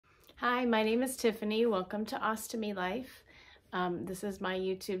Hi, my name is Tiffany. Welcome to Ostomy Life. This is my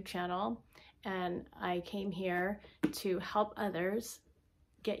YouTube channel, and I came here to help others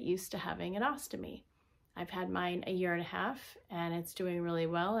get used to having an ostomy. I've had mine a year and a half, and it's doing really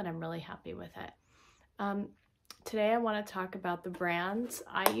well, and I'm really happy with it. Today I want to talk about the brands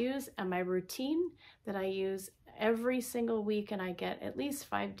I use and my routine that I use every single week, and I get at least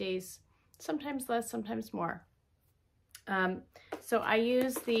 5 days, sometimes less, sometimes more. So I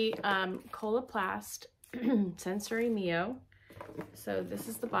use the Coloplast Sensory Mio. So this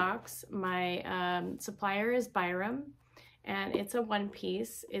is the box. My supplier is Byram, and it's a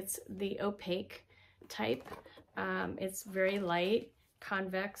one-piece. It's the opaque type. It's very light,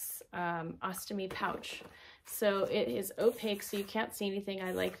 convex ostomy pouch. So it is opaque, so you can't see anything.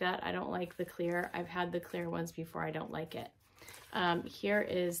 I like that. I don't like the clear. I've had the clear ones before. I don't like it. Here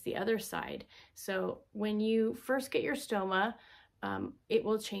is the other side. So when you first get your stoma, it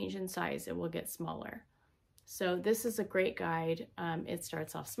will change in size. It will get smaller. So this is a great guide. It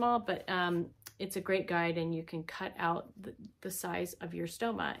starts off small, but it's a great guide, and you can cut out the size of your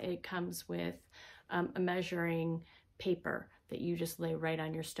stoma. It comes with a measuring paper that you just lay right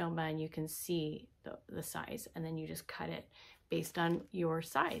on your stoma, and you can see the size, and then you just cut it based on your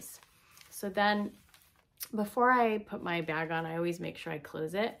size. So then before I put my bag on, I always make sure I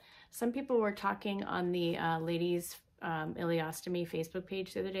close it. Some people were talking on the ladies Ileostomy Facebook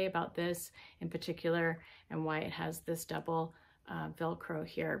page the other day about this in particular and why it has this double Velcro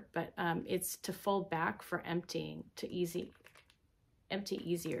here. But it's to fold back for emptying, to empty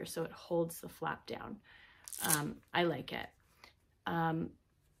easier, so it holds the flap down. I like it.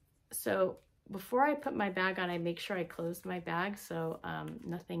 So before I put my bag on, I make sure I close my bag so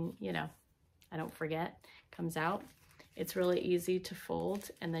nothing, I don't forget, comes out. It's really easy to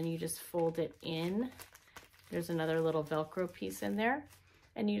fold, and then you just fold it in. There's another little Velcro piece in there,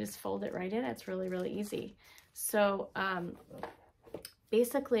 and you just fold it right in. It's really, really easy. So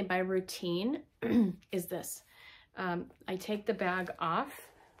basically my routine is this. I take the bag off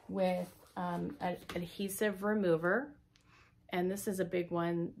with an adhesive remover, and this is a big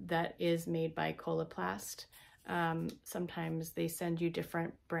one that is made by Coloplast. Sometimes they send you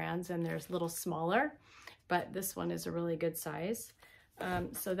different brands, and there's little smaller, but this one is a really good size.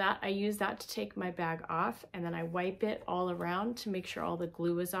 So that I use that to take my bag off, and then I wipe it all around to make sure all the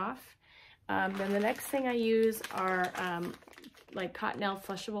glue is off. Then the next thing I use are like Cottonelle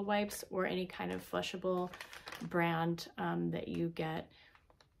flushable wipes, or any kind of flushable brand that you get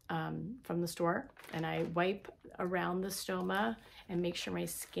from the store, and I wipe around the stoma and make sure my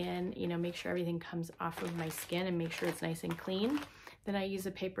skin, make sure everything comes off of my skin and make sure it's nice and clean. Then I use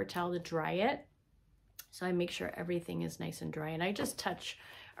a paper towel to dry it. So I make sure everything is nice and dry, and I just touch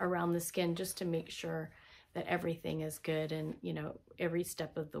around the skin just to make sure that everything is good, and every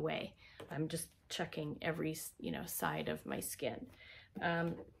step of the way I'm just checking every side of my skin.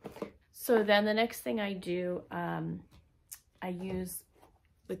 So then the next thing I do, I use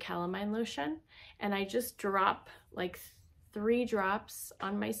the calamine lotion, and I just drop like 3 drops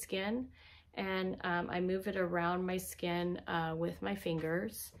on my skin, and I move it around my skin with my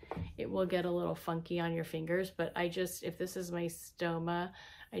fingers. It will get a little funky on your fingers, but if this is my stoma,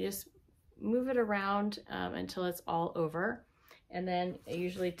 I just move it around until it's all over. And then I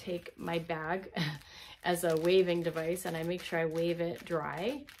usually take my bag as a waving device, and I make sure I wave it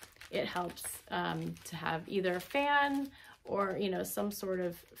dry. It helps to have either a fan or some sort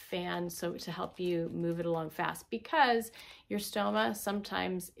of fan, so to help you move it along fast, because your stoma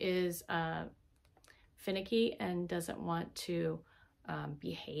sometimes is finicky and doesn't want to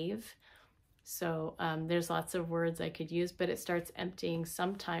behave. So there's lots of words I could use, but it starts emptying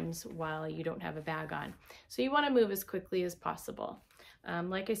sometimes while you don't have a bag on. So you want to move as quickly as possible.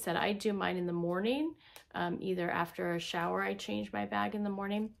 Like I said, I do mine in the morning. Either after a shower, I change my bag in the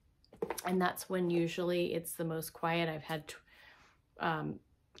morning, and that's when usually it's the most quiet. I've had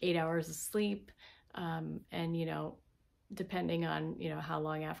 8 hours of sleep, and depending on how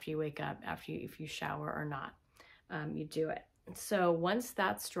long after you wake up, if you shower or not, you do it. So once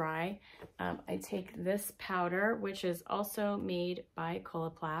that's dry, I take this powder, which is also made by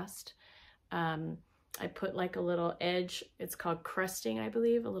Coloplast. I put like a little edge, it's called crusting, I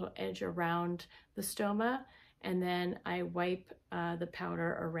believe, a little edge around the stoma, and then I wipe the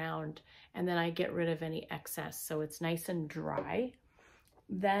powder around, and then I get rid of any excess so it's nice and dry.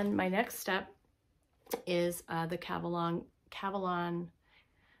 Then my next step is the Cavalon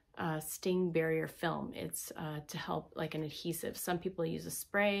sting barrier film. It's to help like an adhesive. Some people use a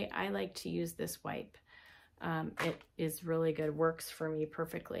spray. I like to use this wipe. It is really good, works for me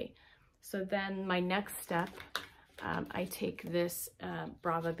perfectly. So then my next step I take this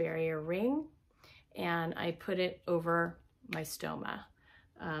Brava barrier ring and I put it over my stoma.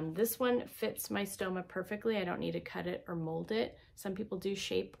 This one fits my stoma perfectly. I don't need to cut it or mold it. Some people do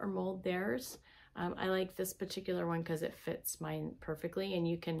shape or mold theirs. I like this particular one because it fits mine perfectly, and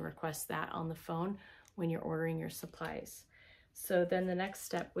you can request that on the phone when you're ordering your supplies. So then the next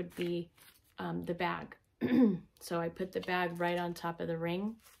step would be the bag. So I put the bag right on top of the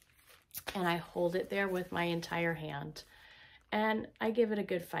ring and I hold it there with my entire hand and I give it a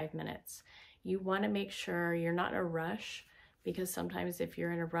good 5 minutes. You want to make sure you're not in a rush, because sometimes if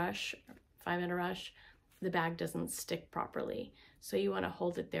you're in a rush, 5-minute rush, the bag doesn't stick properly. So you want to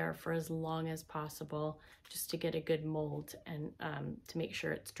hold it there for as long as possible just to get a good mold and to make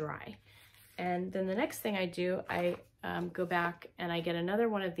sure it's dry. And then the next thing I do, I go back and I get another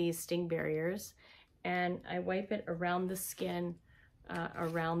one of these sting barriers and I wipe it around the skin,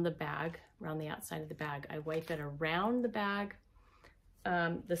 around the bag, around the outside of the bag. I wipe it around the bag,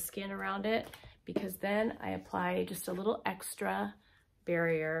 the skin around it, because then I apply just a little extra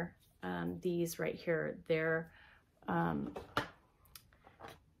barrier. These right here, they're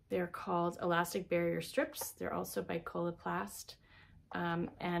called elastic barrier strips. They're also by Coloplast.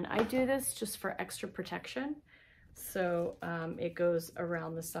 And I do this just for extra protection. So it goes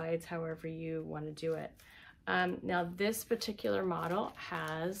around the sides however you want to do it. Now this particular model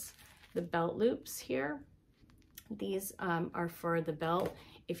has the belt loops here. These are for the belt.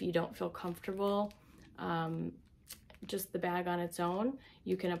 If you don't feel comfortable, just the bag on its own,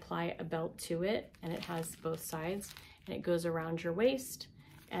 you can apply a belt to it, and it has both sides, and it goes around your waist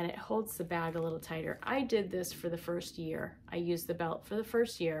and it holds the bag a little tighter. I did this for the first year. I used the belt for the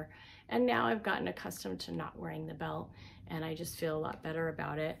first year, and now I've gotten accustomed to not wearing the belt, and I just feel a lot better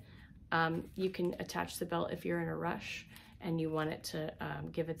about it. You can attach the belt if you're in a rush and you want it to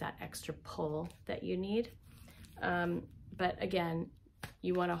give it that extra pull that you need. But again,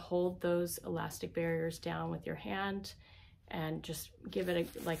 you want to hold those elastic barriers down with your hand and just give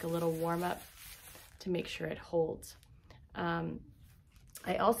it like a little warm up to make sure it holds.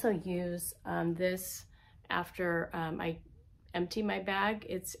 I also use this after I empty my bag.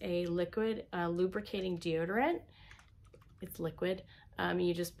 It's a liquid lubricating deodorant. It's liquid.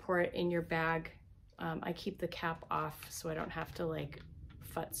 You just pour it in your bag. I keep the cap off so I don't have to like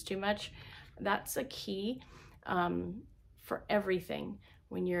futz too much. That's a key for everything.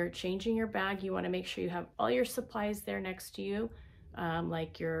 When you're changing your bag, you want to make sure you have all your supplies there next to you,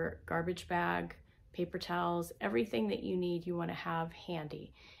 like your garbage bag, paper towels, everything that you need, you want to have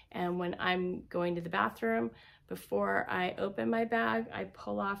handy. And when I'm going to the bathroom, before I open my bag, I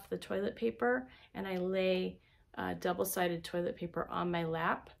pull off the toilet paper and I lay double-sided toilet paper on my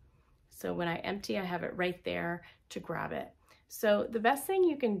lap. So when I empty, I have it right there to grab it. So the best thing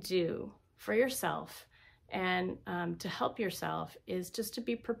you can do for yourself and to help yourself is just to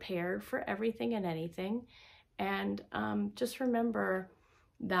be prepared for everything and anything. And just remember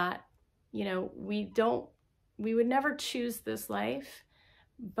that, you know, we would never choose this life,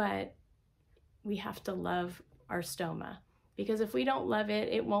 but we have to love our stoma, because if we don't love it,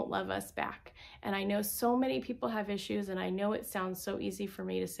 it won't love us back. And I know so many people have issues, and I know it sounds so easy for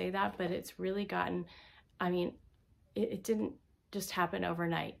me to say that, but it's really gotten, I mean, it didn't just happen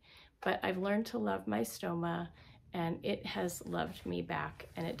overnight, but I've learned to love my stoma, and it has loved me back,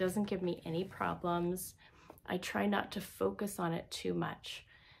 and it doesn't give me any problems. I try not to focus on it too much.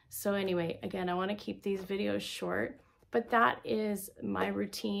 So anyway, again, I want to keep these videos short, but that is my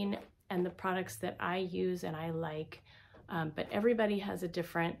routine and the products that I use and I like. But everybody has a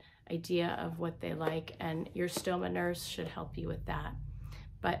different idea of what they like, and your stoma nurse should help you with that.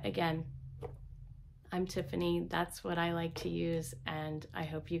 But again, I'm Tiffany. That's what I like to use, and I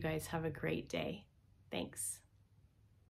hope you guys have a great day. Thanks.